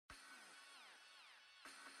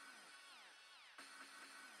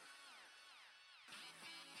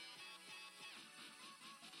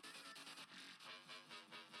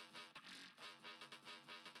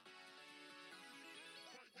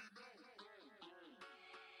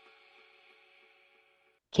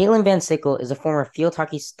Caitlin Van Sickle is a former field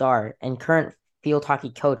hockey star and current field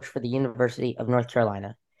hockey coach for the University of North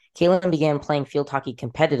Carolina. Caitlin began playing field hockey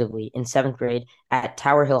competitively in seventh grade at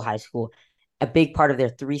Tower Hill High School, a big part of their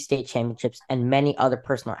three state championships and many other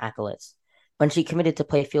personal accolades. When she committed to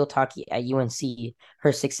play field hockey at UNC,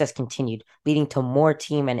 her success continued, leading to more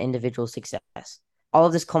team and individual success. All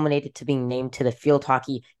of this culminated to being named to the field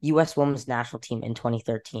hockey U.S. Women's National Team in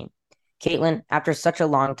 2013. Caitlin, after such a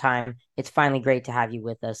long time, it's finally great to have you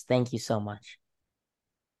with us. Thank you so much.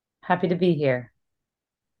 Happy to be here.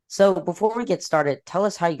 So, before we get started, tell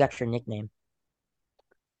us how you got your nickname.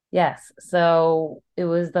 Yes. So it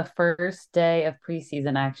was the first day of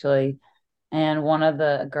preseason, actually. And one of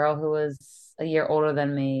the girl who was a year older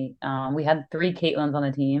than me, we had three Caitlins on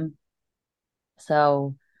the team.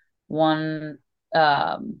 So one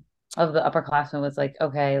of the upperclassmen was like,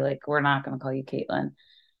 okay, like we're not going to call you Caitlin.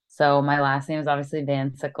 So my last name is obviously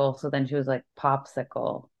Van Sickle. So then she was like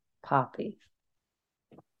Popsicle, Poppy.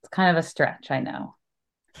 It's kind of a stretch, I know.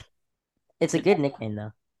 It's a good nickname,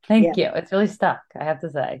 though. Thank Yeah, you. It's really stuck, I have to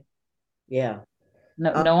say. yeah.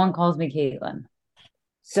 No, Um, no one calls me Caitlin.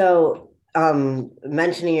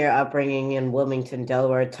 mentioning your upbringing in Wilmington,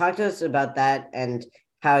 Delaware, talk to us about that and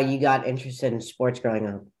how you got interested in sports growing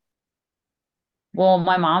up. Well,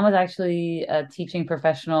 my mom was actually a teaching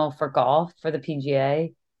professional for golf for the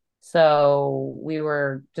PGA. So we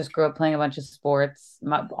were just grew up playing a bunch of sports.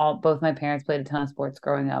 Both my parents played a ton of sports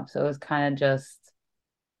growing up. So it was kind of just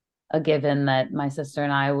a given that my sister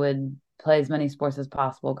and I would play as many sports as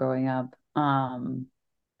possible growing up.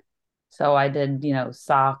 So I did,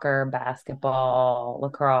 soccer, basketball,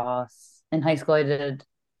 lacrosse. In high school, I did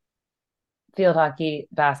field hockey,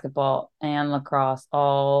 basketball, and lacrosse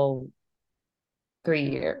all 3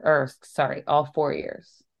 years, or sorry, all 4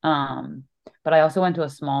 years. But I also went to a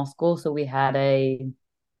small school, so we had a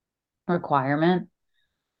requirement.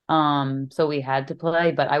 So we had to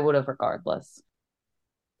play, but I would have regardless.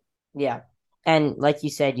 Yeah. And like you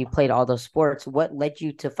said, you played all those sports. What led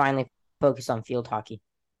you to finally focus on field hockey?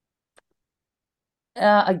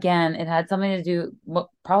 Again, it had something to do,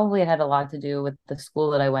 probably it had a lot to do with the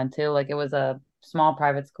school that I went to. Like it was a small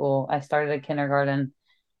private school. I started at kindergarten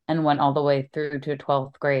and went all the way through to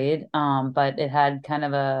 12th grade. But it had kind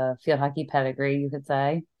of a field hockey pedigree, you could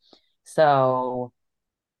say. So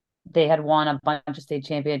they had won a bunch of state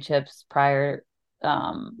championships prior,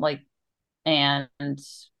 like, and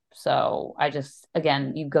so I just,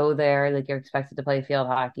 again, you go there, like you're expected to play field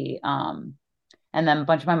hockey. And then a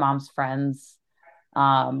bunch of my mom's friends,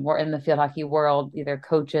 were in the field hockey world, either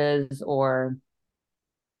coaches or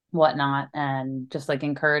whatnot, and just like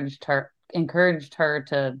encouraged her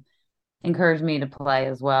to encourage me to play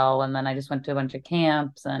as well. And then I just went to a bunch of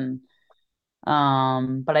camps and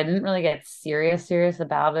but I didn't really get serious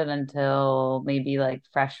about it until maybe like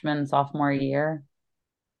freshman, sophomore year.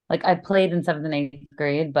 Like I played in seventh and eighth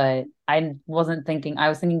grade, but I was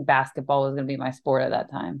thinking basketball was going to be my sport at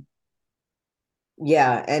that time.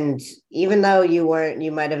 Yeah, and even though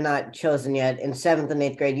you might have not chosen yet in seventh and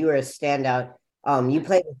eighth grade, you were a standout. You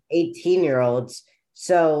played with 18-year-olds,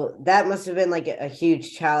 so that must have been like a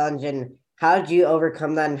huge challenge. And how did you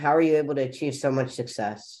overcome that, and how are you able to achieve so much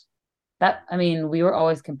success? I mean, we were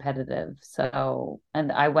always competitive. So,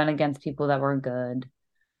 and I went against people that were good.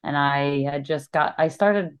 And I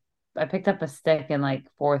picked up a stick in like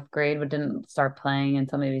fourth grade, but didn't start playing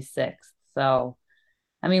until maybe sixth. So,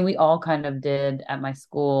 I mean, we all kind of did at my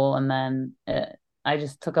school. And then I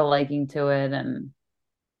just took a liking to it. And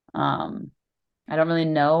um, I don't really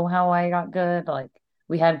know how I got good. Like,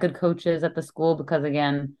 we had good coaches at the school because,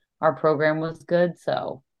 again, our program was good.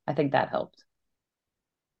 So, I think that helped.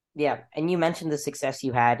 Yeah. And you mentioned the success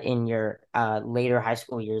you had in your later high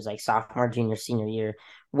school years, like sophomore, junior, senior year.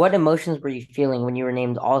 What emotions were you feeling when you were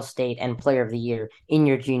named All State and Player of the Year in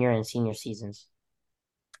your junior and senior seasons?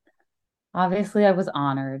 Obviously, I was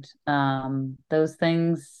honored. Those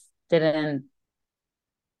things didn't,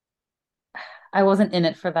 I wasn't in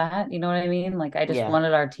it for that. You know what I mean? Like, I just Yeah.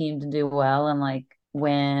 wanted our team to do well and like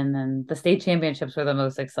win. And the state championships were the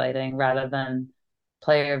most exciting rather than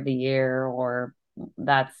player of the year or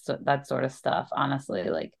that sort of stuff. Honestly,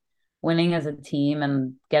 like winning as a team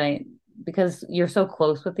and because you're so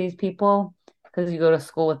close with these people, because you go to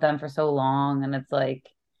school with them for so long and it's like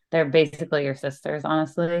they're basically your sisters,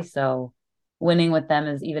 honestly. So winning with them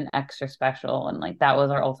is even extra special. And like that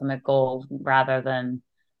was our ultimate goal rather than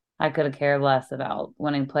I could have cared less about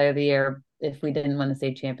winning player of the year if we didn't win the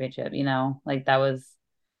state championship, Like that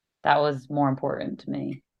was more important to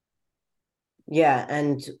me. Yeah,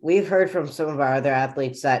 and we've heard from some of our other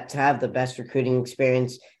athletes that to have the best recruiting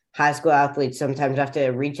experience, high school athletes sometimes have to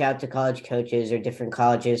reach out to college coaches or different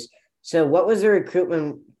colleges. So, what was the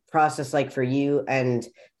recruitment process like for you? And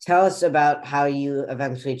tell us about how you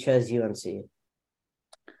eventually chose UNC.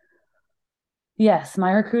 Yes,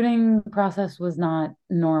 my recruiting process was not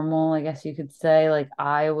normal, I guess you could say. Like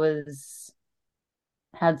I was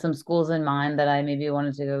had some schools in mind that I maybe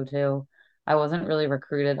wanted to go to. I wasn't really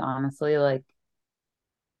recruited, honestly, like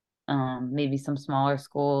maybe some smaller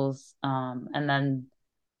schools. And then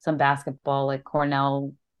some basketball, like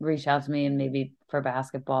Cornell reached out to me and maybe for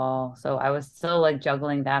basketball. So I was still like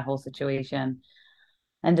juggling that whole situation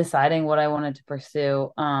and deciding what I wanted to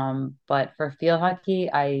pursue. But for field hockey,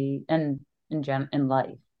 I and in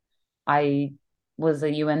life, I was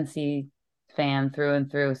a UNC fan through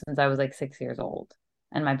and through since I was like 6 years old.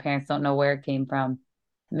 And my parents don't know where it came from.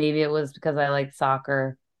 Maybe it was because I liked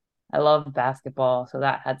soccer. I love basketball, so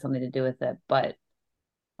that had something to do with it. But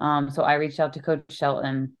so I reached out to Coach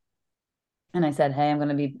Shelton and I said, "Hey, I'm going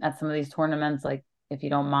to be at some of these tournaments. Like, if you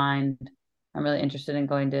don't mind, I'm really interested in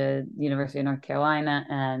going to the University of North Carolina."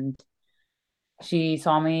 And she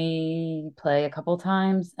saw me play a couple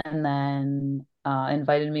times and then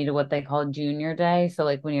invited me to what they call junior day. So,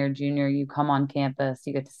 like when you're a junior, you come on campus,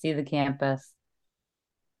 you get to see the campus.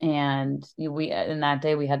 And we in that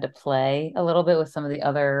day we had to play a little bit with some of the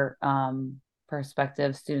other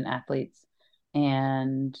prospective student athletes.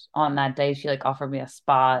 And on that day, she like offered me a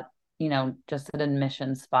spot, just an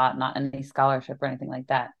admission spot, not any scholarship or anything like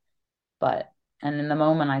that. But and in the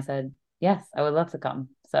moment, I said yes, I would love to come.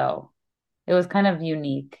 So it was kind of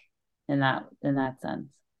unique in that sense.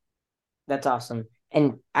 That's awesome.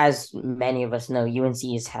 And as many of us know, UNC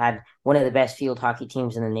has had one of the best field hockey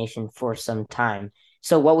teams in the nation for some time.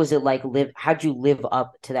 So what was it like how'd you live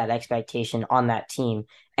up to that expectation on that team?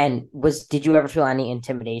 And did you ever feel any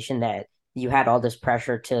intimidation that you had all this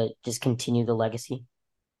pressure to just continue the legacy?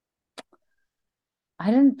 I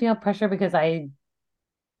didn't feel pressure because I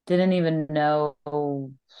didn't even know.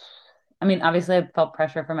 I mean, obviously I felt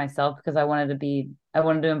pressure for myself because I wanted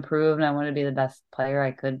to improve and I wanted to be the best player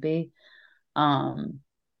I could be. Um,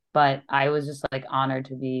 but I was just like honored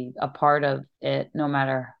to be a part of it, no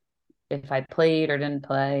matter if I played or didn't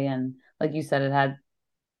play. And like you said, it had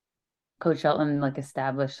Coach Shelton like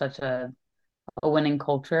established such a winning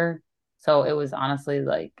culture. So it was honestly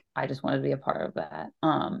like I just wanted to be a part of that.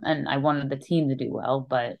 And I wanted the team to do well,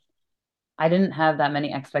 but I didn't have that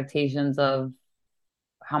many expectations of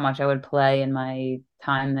how much I would play in my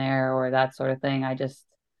time there or that sort of thing. I just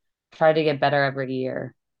tried to get better every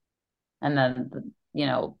year. And then,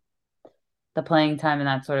 the playing time and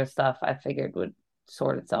that sort of stuff, I figured would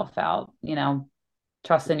sort itself out,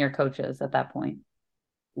 trust in your coaches at that point.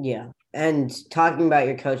 Yeah. And talking about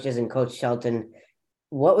your coaches and Coach Shelton,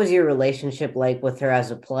 what was your relationship like with her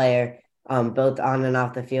as a player, both on and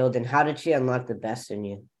off the field, and how did she unlock the best in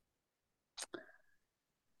you?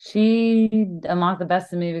 She unlocked the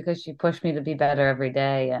best in me because she pushed me to be better every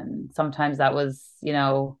day. And sometimes that was,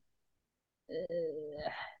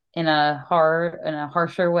 in a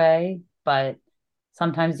harsher way, but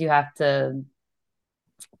sometimes you have to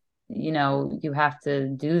do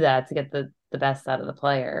that to get the best out of the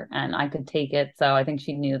player. And I could take it. So I think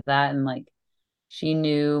she knew that. And like, she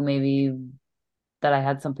knew maybe that I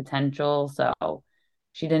had some potential. So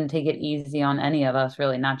she didn't take it easy on any of us,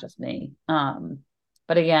 really, not just me.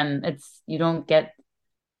 But again, you don't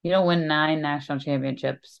win 9 national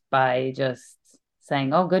championships by just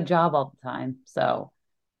saying, "Oh, good job" all the time. So,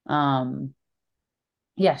 um,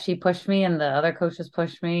 yeah, she pushed me and the other coaches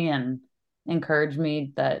pushed me and encouraged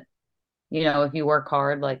me that, if you work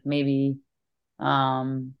hard, like maybe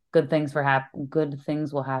good things will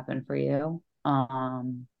happen for you.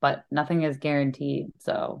 But nothing is guaranteed.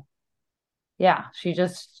 So yeah, she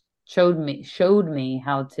just showed me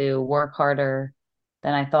how to work harder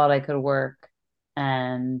than I thought I could work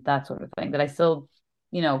and that sort of thing that I still,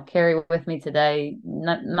 carry with me today.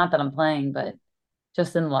 Not that I'm playing, but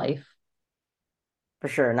just in life. For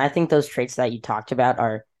sure. And I think those traits that you talked about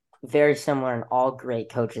are very similar in all great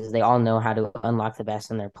coaches. They all know how to unlock the best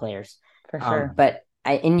in their players. For sure. But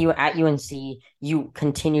at UNC, you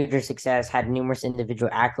continued your success, had numerous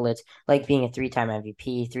individual accolades, like being a three-time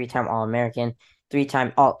MVP, three-time All-American,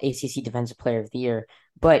 three-time All ACC Defensive Player of the Year.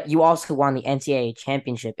 But you also won the NCAA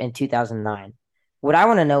championship in 2009. What I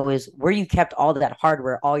want to know is where you kept all that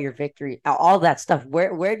hardware, all your victory, all that stuff.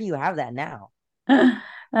 Where do you have that now?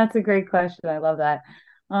 That's a great question. I love that.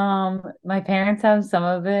 My parents have some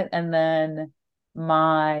of it, and then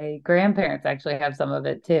my grandparents actually have some of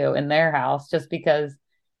it too in their house, just because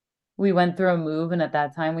we went through a move, and at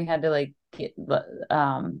that time we had to like give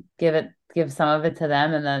it give some of it to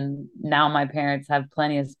them, and then now my parents have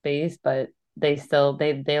plenty of space, but they still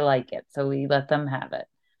they like it, so we let them have it.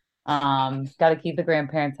 Got to keep the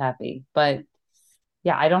grandparents happy, but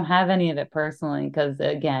yeah, I don't have any of it personally because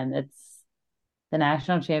again, it's the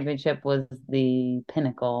national championship was the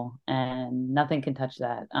pinnacle, and nothing can touch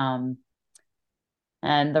that.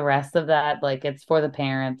 And the rest of that, like it's for the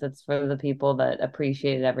parents, it's for the people that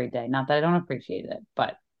appreciate it every day. Not that I don't appreciate it,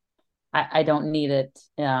 but I don't need it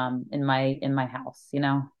in my house, you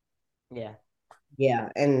know? Yeah, Yeah,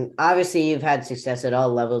 and obviously you've had success at all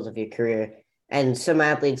levels of your career, and some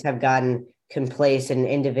athletes have gotten complacent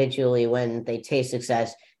individually when they taste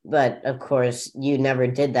success, but of course you never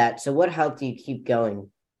did that. So what helped you keep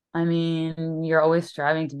going? I mean, you're always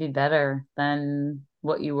striving to be better than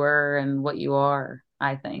what you were and what you are,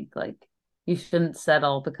 I think. Like you shouldn't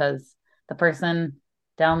settle because the person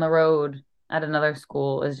down the road at another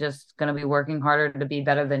school is just going to be working harder to be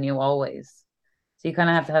better than you always. So you kind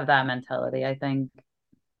of have to have that mentality, I think.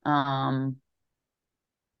 Um,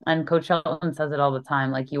 and Coach Shelton says it all the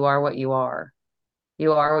time, like you are what you are.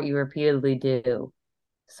 You are what you repeatedly do.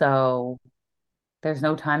 So there's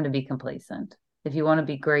no time to be complacent. If you want to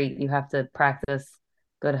be great, you have to practice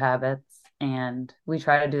good habits. And we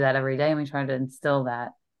try to do that every day. And we try to instill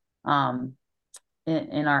that um,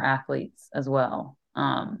 in our athletes as well.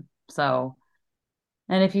 So,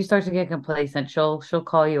 and if you start to get complacent, she'll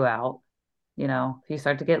call you out. You know, if you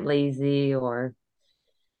start to get lazy or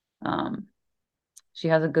um, she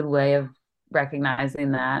has a good way of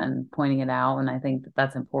recognizing that and pointing it out. And I think that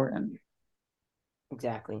that's important.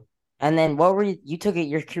 exactly. And then what were you took it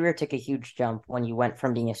your career took a huge jump when you went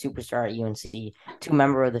from being a superstar at UNC to a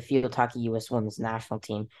member of the field hockey US women's national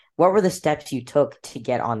team. What were the steps you took to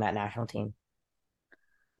get on that national team?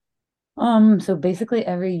 So basically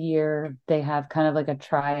every year they have kind of like a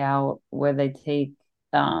tryout where they take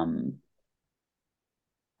um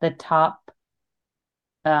the top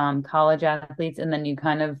college athletes and then you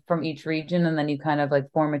kind of from each region and then you kind of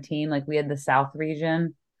like form a team. Like we had the South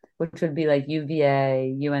region, which would be like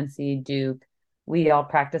UVA, UNC, Duke. We all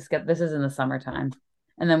practice get this is in the summertime.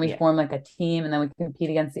 And then we Yeah. form like a team and then we compete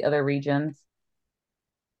against the other regions.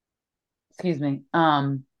 Excuse me.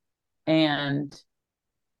 And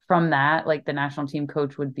from that, like the national team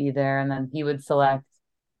coach would be there and then he would select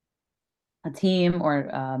a team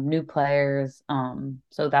or new players.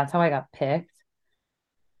 So that's how I got picked.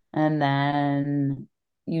 And then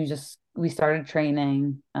we started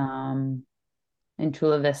training in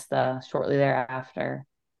Chula Vista shortly thereafter.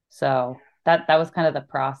 So that was kind of the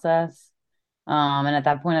process. And at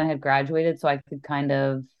that point I had graduated, so I could kind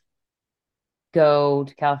of go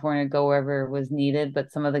to California, go wherever was needed.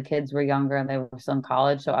 But some of the kids were younger and they were still in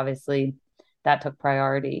college, so obviously that took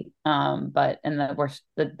priority. But and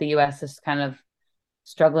the US is kind of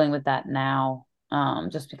struggling with that now,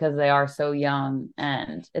 just because they are so young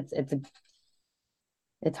and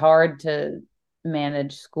it's hard to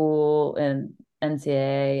manage school and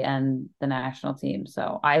NCAA and the national team.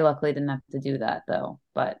 So I luckily didn't have to do that though.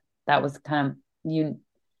 But that was kind of it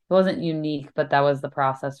wasn't unique, but that was the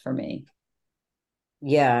process for me.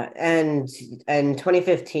 Yeah, and in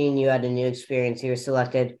 2015 you had a new experience. You were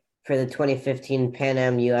selected for the 2015 Pan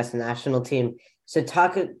Am US national team. So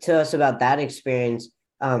talk to us about that experience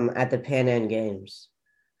at the Pan Am Games.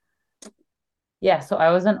 Yeah, so I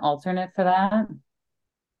was an alternate for that.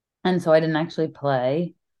 And so I didn't actually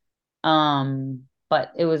play.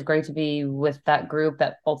 But it was great to be with that group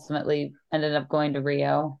that ultimately ended up going to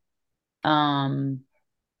Rio. Um,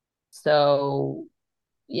 so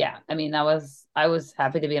yeah, I mean I was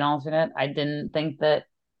happy to be an alternate. I didn't think that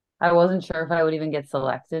I wasn't sure if I would even get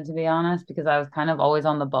selected to be honest, because I was kind of always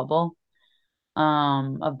on the bubble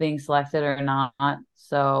of being selected or not.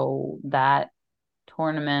 So that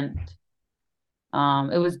tournament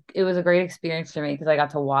it was a great experience for me because I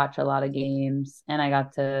got to watch a lot of games and I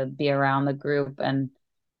got to be around the group and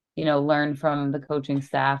learn from the coaching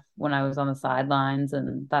staff when I was on the sidelines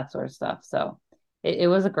and that sort of stuff. So it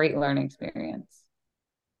was a great learning experience.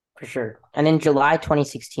 For sure. And in July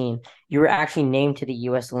 2016, you were actually named to the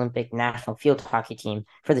U.S. Olympic national field hockey team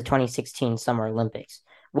for the 2016 Summer Olympics.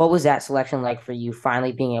 What was that selection like for you,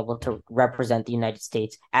 finally being able to represent the United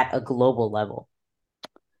States at a global level?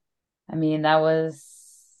 I mean, that was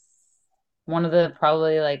one of the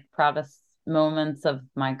probably like proudest moments of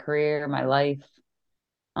my career, my life.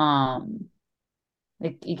 Um,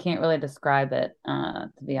 you can't really describe it,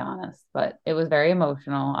 to be honest, but it was very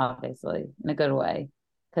emotional, obviously, in a good way,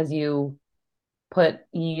 because you put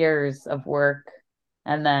years of work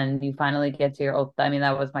and then you finally get to I mean,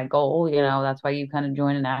 that was my goal, that's why you kind of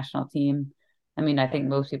join a national team. I mean, I think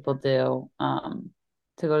most people do,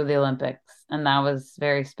 to go to the Olympics, and that was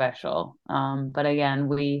very special. But again,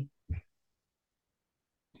 we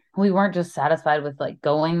weren't just satisfied with like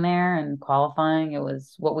going there and qualifying. It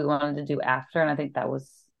was what we wanted to do after, and I think that was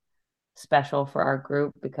special for our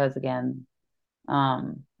group because again,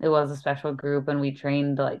 it was a special group, and we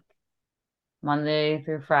trained like Monday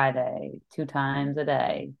through Friday, 2 times a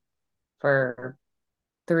day for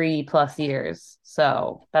 3+ years.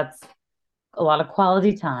 So that's a lot of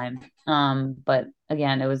quality time. But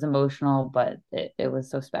again, it was emotional, but it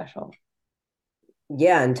was so special.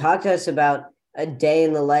 Yeah, and talk to us about a day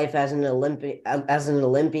in the life as an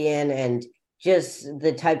Olympian, and just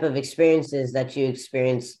the type of experiences that you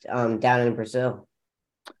experienced down in Brazil.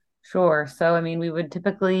 Sure. So, I mean, we would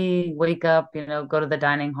typically wake up, go to the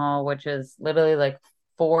dining hall, which is literally like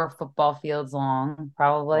 4 football fields long,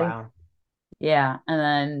 probably. Wow. Yeah. And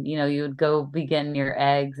then, you would go be getting your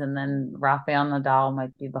eggs, and then Rafael Nadal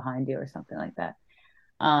might be behind you or something like that.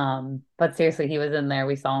 But seriously, he was in there.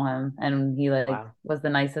 We saw him, and he like Wow. was the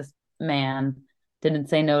nicest man. Didn't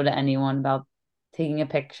say no to anyone about taking a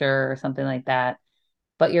picture or something like that.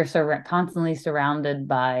 But you're constantly surrounded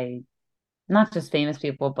by not just famous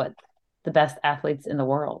people, but the best athletes in the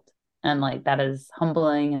world. And like that is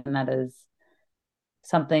humbling, and that is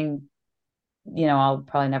something, I'll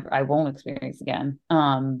probably never I won't experience again.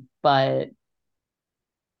 But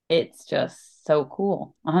it's just so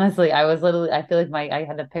cool. Honestly, I feel like I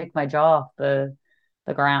had to pick my jaw off the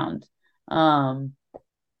ground. Um,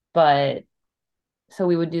 but so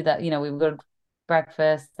we would do that, we would go to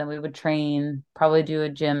breakfast, and we would train, probably do a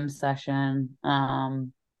gym session.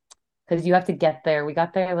 Because you have to get there. We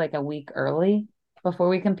got there like a week early before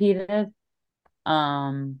we competed.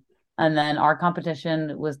 Um, and then our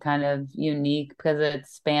competition was kind of unique because it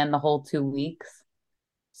spanned the whole 2 weeks.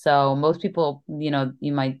 So most people, you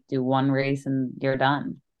might do one race and you're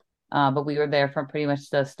done. But we were there from pretty much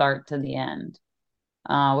the start to the end,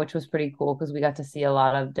 which was pretty cool because we got to see a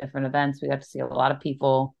lot of different events. We got to see a lot of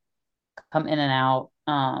people come in and out.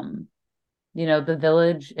 The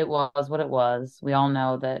village, it was what it was. We all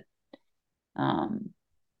know that um,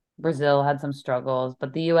 Brazil had some struggles,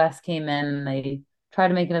 but the US came in and they tried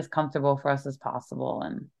to make it as comfortable for us as possible.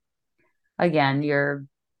 And again, you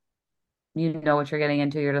know what you're getting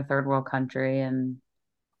into. You're the third world country, and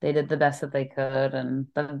they did the best that they could. And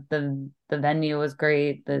the venue was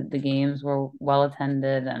great. The games were well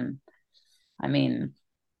attended, and I mean,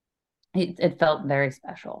 it felt very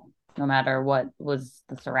special, no matter what was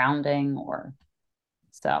the surrounding or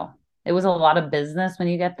so. It was a lot of business when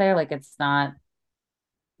you get there. Like it's not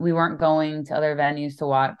we weren't going to other venues to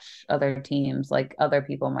watch other teams like other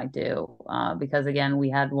people might do. Because again, we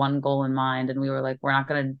had one goal in mind, and we were like, we're not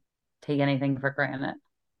going to take anything for granted.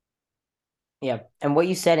 Yeah. And what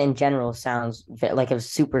you said in general sounds like a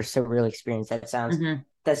super surreal experience. Hmm.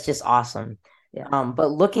 That's just awesome. Yeah.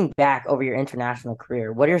 But looking back over your international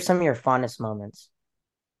career, what are some of your fondest moments?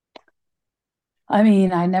 I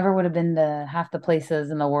mean, I never would have been to half the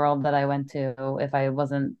places in the world that I went to if I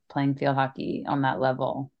wasn't playing field hockey on that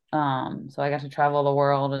level. So I got to travel the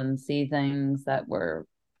world and see things that were,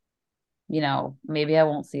 maybe I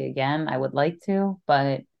won't see again. I would like to,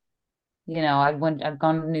 but I've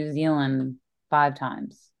gone to New Zealand 5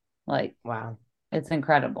 times. Like Wow. it's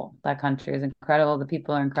incredible. That country is incredible. The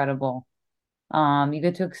people are incredible. You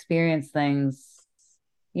get to experience things.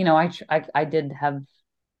 I did have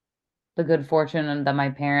the good fortune and that my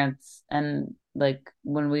parents and like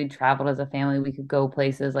when we traveled as a family, we could go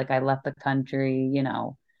places like I left the country,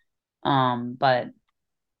 but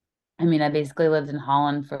I mean, I basically lived in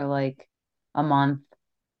Holland for like a month.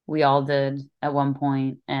 We all did at one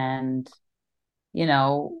point, and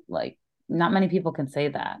like not many people can say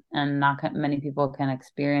that, and not many people can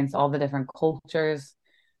experience all the different cultures.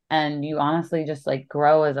 And you honestly just like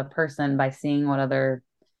grow as a person by seeing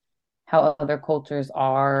how other cultures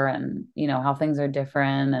are, and how things are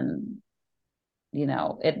different. And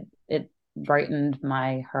it brightened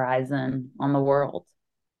my horizon on the world,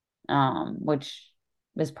 which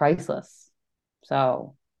is priceless.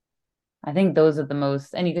 So I think those are the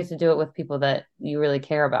most, and you get to do it with people that you really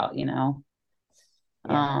care about. Yeah.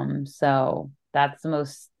 So that's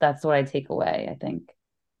what I take away, I think.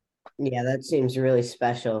 Yeah, that seems really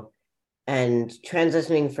special. And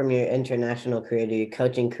transitioning from your international career to your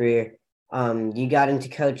coaching career, you got into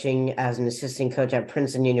coaching as an assistant coach at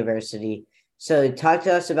Princeton University. So talk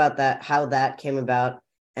to us about that, how that came about,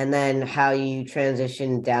 and then how you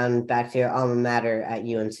transitioned down back to your alma mater at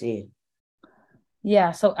UNC.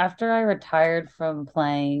 Yeah, so after I retired from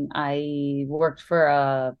playing, I worked for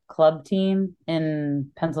a club team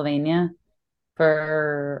in Pennsylvania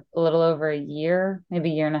for a little over a year,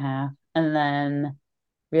 maybe a year and a half. And then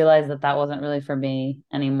realized that that wasn't really for me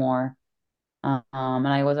anymore. And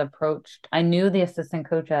I was approached. I knew the assistant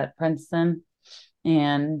coach at Princeton,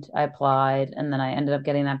 and I applied, and then I ended up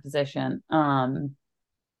getting that position. And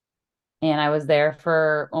I was there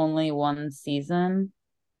for only one season,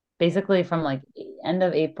 basically from like end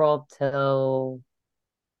of April till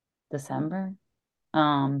December.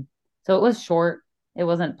 So it was short. It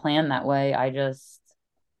wasn't planned that way. I just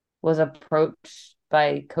was approached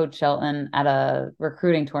by Coach Shelton at a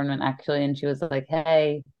recruiting tournament, actually, and she was like,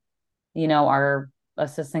 "Hey, our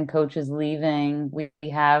assistant coach is leaving. We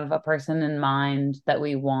have a person in mind that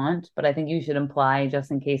we want, but I think you should apply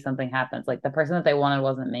just in case something happens." Like the person that they wanted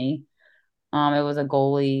wasn't me. It was a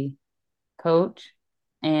goalie coach,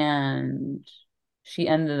 and she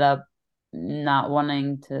ended up not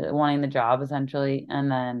wanting the job essentially, and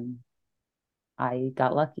then I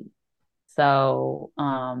got lucky. So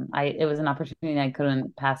I it was an opportunity I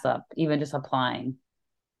couldn't pass up, even just applying.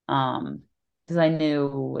 Um, because I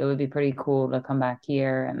knew it would be pretty cool to come back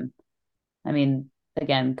here. And I mean,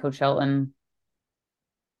 again, Coach Shelton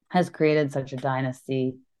has created such a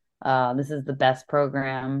dynasty. This is the best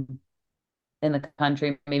program in the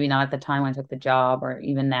country. Maybe not at the time when I took the job, or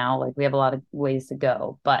even now. Like we have a lot of ways to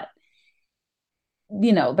go, but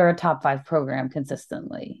they're a top five program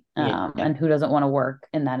consistently. Yeah, And who doesn't want to work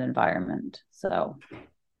in that environment? So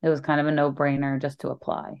it was kind of a no-brainer just to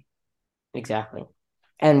apply. exactly.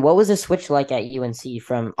 And what was the switch like at UNC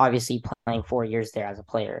from obviously playing 4 years there as a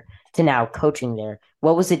player to now coaching there?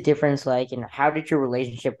 What was the difference like, and how did your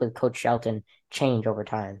relationship with Coach Shelton change over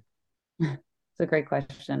time? It's a great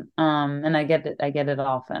question. And I get it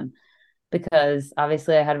often because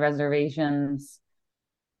obviously I had reservations.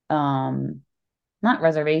 Um, Not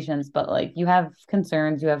reservations, but like you have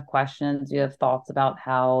concerns, you have questions, you have thoughts about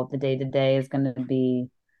how the day to day is going to be.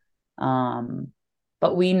 Um,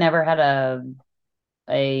 but we never had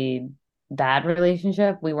a bad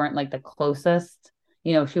relationship. We weren't like the closest.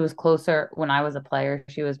 She was closer when I was a player.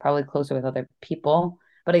 She was probably closer with other people.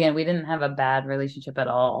 But again, we didn't have a bad relationship at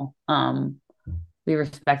all. We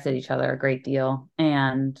respected each other a great deal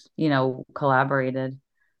and, collaborated.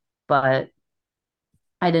 But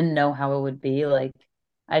I didn't know how it would be. Like,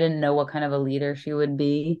 I didn't know what kind of a leader she would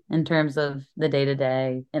be in terms of the day to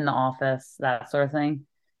day in the office, that sort of thing.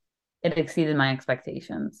 It exceeded my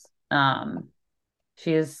expectations.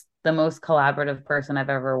 She is the most collaborative person I've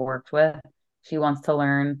ever worked with. She wants to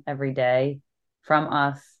learn every day from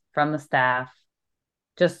us, from the staff,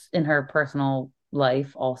 just in her personal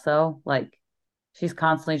life also. Like she's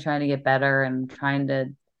constantly trying to get better and trying to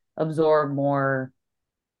absorb more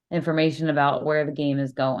information about where the game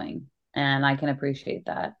is going. And I can appreciate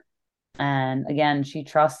that. And again, she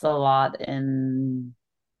trusts a lot in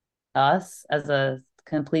us as a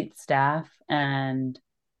complete staff. And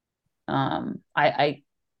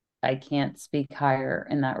I can't speak higher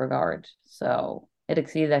in that regard. So it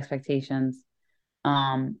exceeded expectations.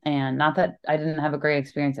 And not that I didn't have a great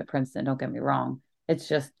experience at Princeton, don't get me wrong. It's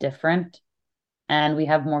just different. And we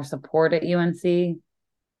have more support at UNC.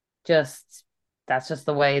 Just that's just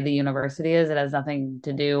the way the university is. It has nothing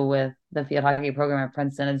to do with the field hockey program at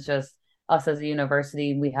Princeton. It's just us as a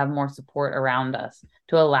university, we have more support around us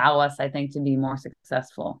to allow us, I think, to be more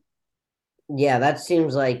successful. Yeah, that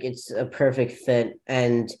seems like it's a perfect fit.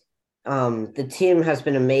 And the team has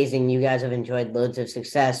been amazing. You guys have enjoyed loads of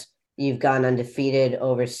success. You've gone undefeated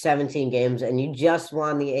over 17 games, and you just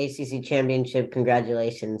won the ACC championship.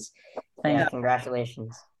 Congratulations. Yeah, Thank,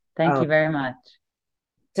 congratulations. thank Um, you very much.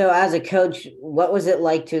 so as a coach, what was it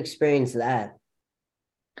like to experience that?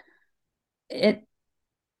 It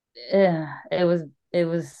it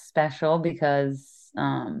was special because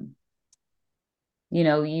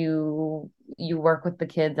you work with the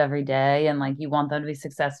kids every day and like you want them to be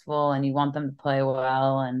successful and you want them to play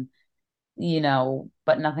well and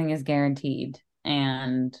but nothing is guaranteed.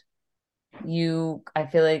 And I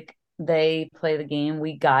feel like they play the game,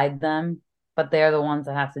 we guide them, but they're the ones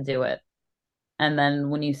that have to do it. And then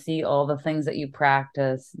when you see all the things that you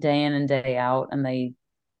practice day in and day out, and they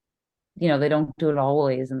don't do it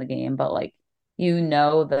always in the game, but like,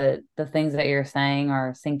 that the things that you're saying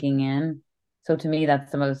are sinking in. So to me,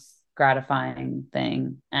 that's the most gratifying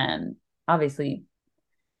thing. And obviously,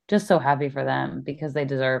 just so happy for them because they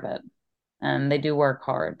deserve it and they do work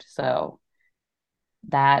hard. So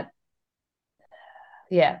that,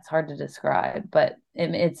 yeah, it's hard to describe, but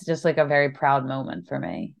it's just like a very proud moment for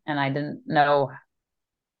me. And I didn't know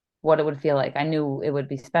what it would feel like. I knew it would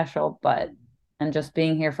be special, and just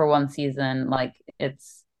being here for one season, like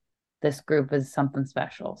this group is something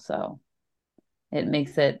special. So it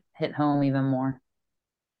makes it hit home even more.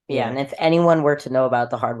 Yeah, and Yeah. if anyone were to know about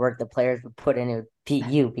the hard work the players would put in, it would be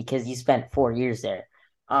you because you spent 4 years there.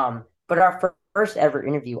 But our first ever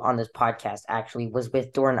interview on this podcast actually was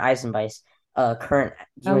with Doran Eisenbeis, a current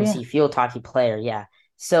Oh yeah. UNC field hockey player. Yeah.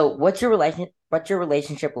 So what's your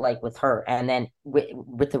relationship like with her, and then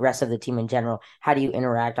with the rest of the team in general? How do you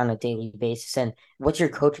interact on a daily basis, and what's your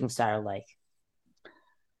coaching style like?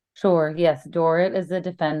 Sure. Yes, Dorit is the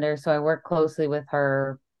defender, so I work closely with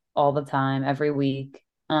her all the time, every week.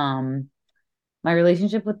 My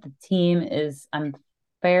relationship with the team is I'm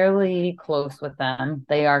fairly close with them.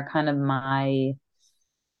 They are kind of my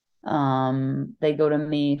they go to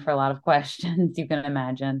me for a lot of questions, you can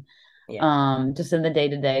imagine. Yeah. Just in the day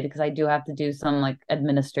to day because I do have to do some like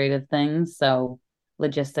administrative things, so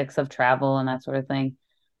logistics of travel and that sort of thing.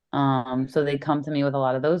 So they come to me with a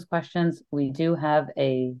lot of those questions. I do have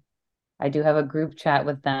a group chat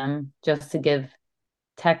with them just to give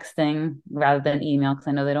texting rather than email because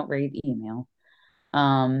I know they don't read email.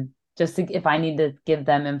 Just to, if I need to give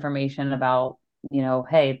them information about,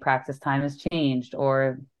 hey, practice time has changed,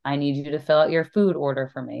 or I need you to fill out your food order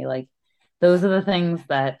for me. Like those are the things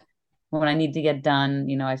that when I need to get done,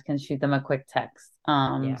 I can shoot them a quick text.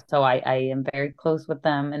 Yeah. So I am very close with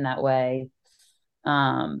them in that way.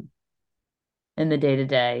 Um, in the day to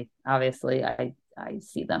day, obviously, I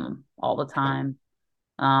see them all the time.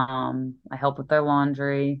 I help with their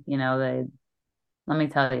laundry. Let me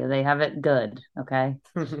tell you, they have it good. Okay.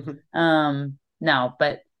 No,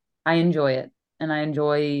 but I enjoy it. And I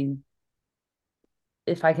enjoy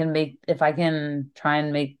if I can try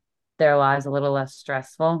and make their lives a little less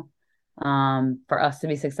stressful, for us to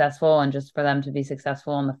be successful and just for them to be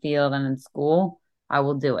successful in the field and in school, I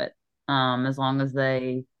will do it. As long as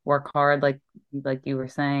they work hard, like you were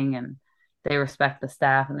saying, and they respect the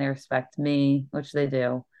staff and they respect me, which they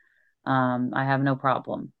do. I have no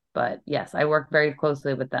problem. But yes, I work very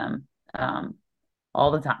closely with them,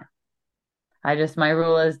 all the time. My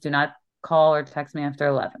rule is do not call or text me after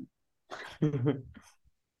 11.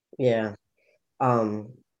 Yeah.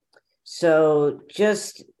 Um, so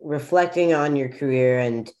just reflecting on your career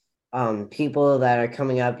and people that are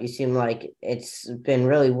coming up, you seem like it's been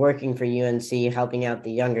really working for UNC, helping out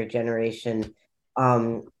the younger generation.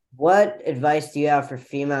 What advice do you have for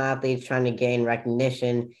female athletes trying to gain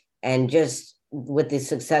recognition? And just with the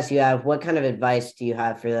success you have, what kind of advice do you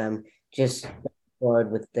have for them just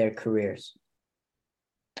forward with their careers?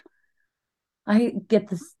 I get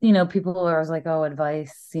this, people are always like, oh,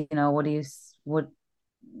 advice, what do you, what,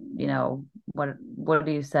 what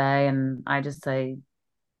do you say? And I just say,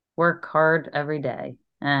 work hard every day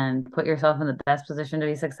and put yourself in the best position to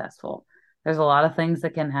be successful. There's a lot of things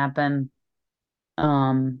that can happen,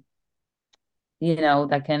 um,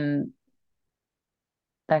 that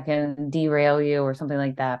can derail you or something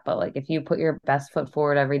like that. But like if you put your best foot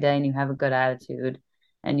forward every day and you have a good attitude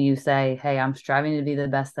and you say, hey, I'm striving to be the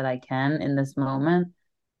best that I can in this moment,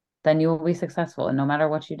 then you will be successful. And no matter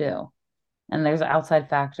what you do, and there's outside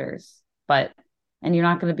factors, and you're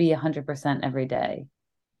not going to be 100% every day.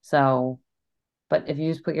 So, but if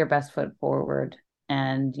you just put your best foot forward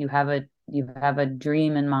and you have a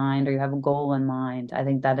dream in mind or you have a goal in mind, I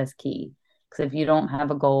think that is key. Because if you don't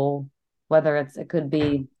have a goal, whether it could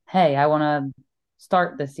be, hey, I want to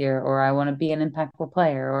start this year, or I want to be an impactful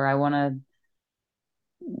player, or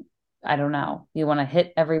I don't know, you want to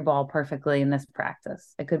hit every ball perfectly in this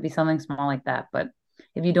practice. It could be something small like that, but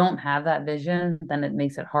if you don't have that vision, then it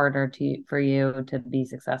makes it harder for you to be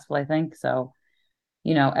successful, I think. So,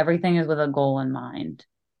 everything is with a goal in mind,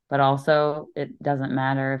 but also it doesn't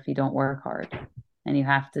matter if you don't work hard, and you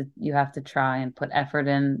have to try and put effort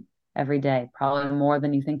in every day, probably more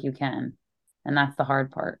than you think you can. And that's the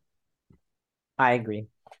hard part. I agree.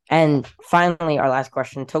 And finally, our last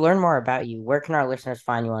question. To learn more about you, where can our listeners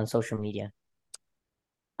find you on social media?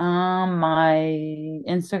 My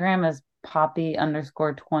Instagram is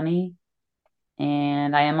poppy_20,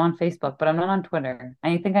 and I am on Facebook, but I'm not on Twitter.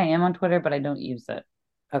 I think I am on Twitter, but I don't use it.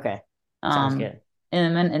 Okay. Sounds Um, good.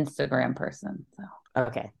 and I'm an Instagram person. So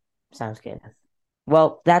Okay. Sounds good.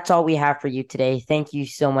 Well, that's all we have for you today. Thank you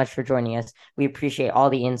so much for joining us. We appreciate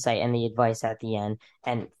all the insight and the advice at the end.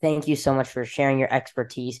 And thank you so much for sharing your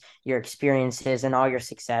expertise, your experiences, and all your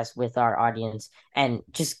success with our audience. And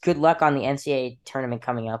just good luck on the NCAA tournament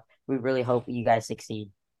coming up. We really hope you guys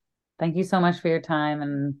succeed. thank you so much for your time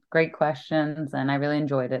and great questions. And I really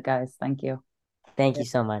enjoyed it, guys. Thank you. Thank you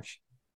so much.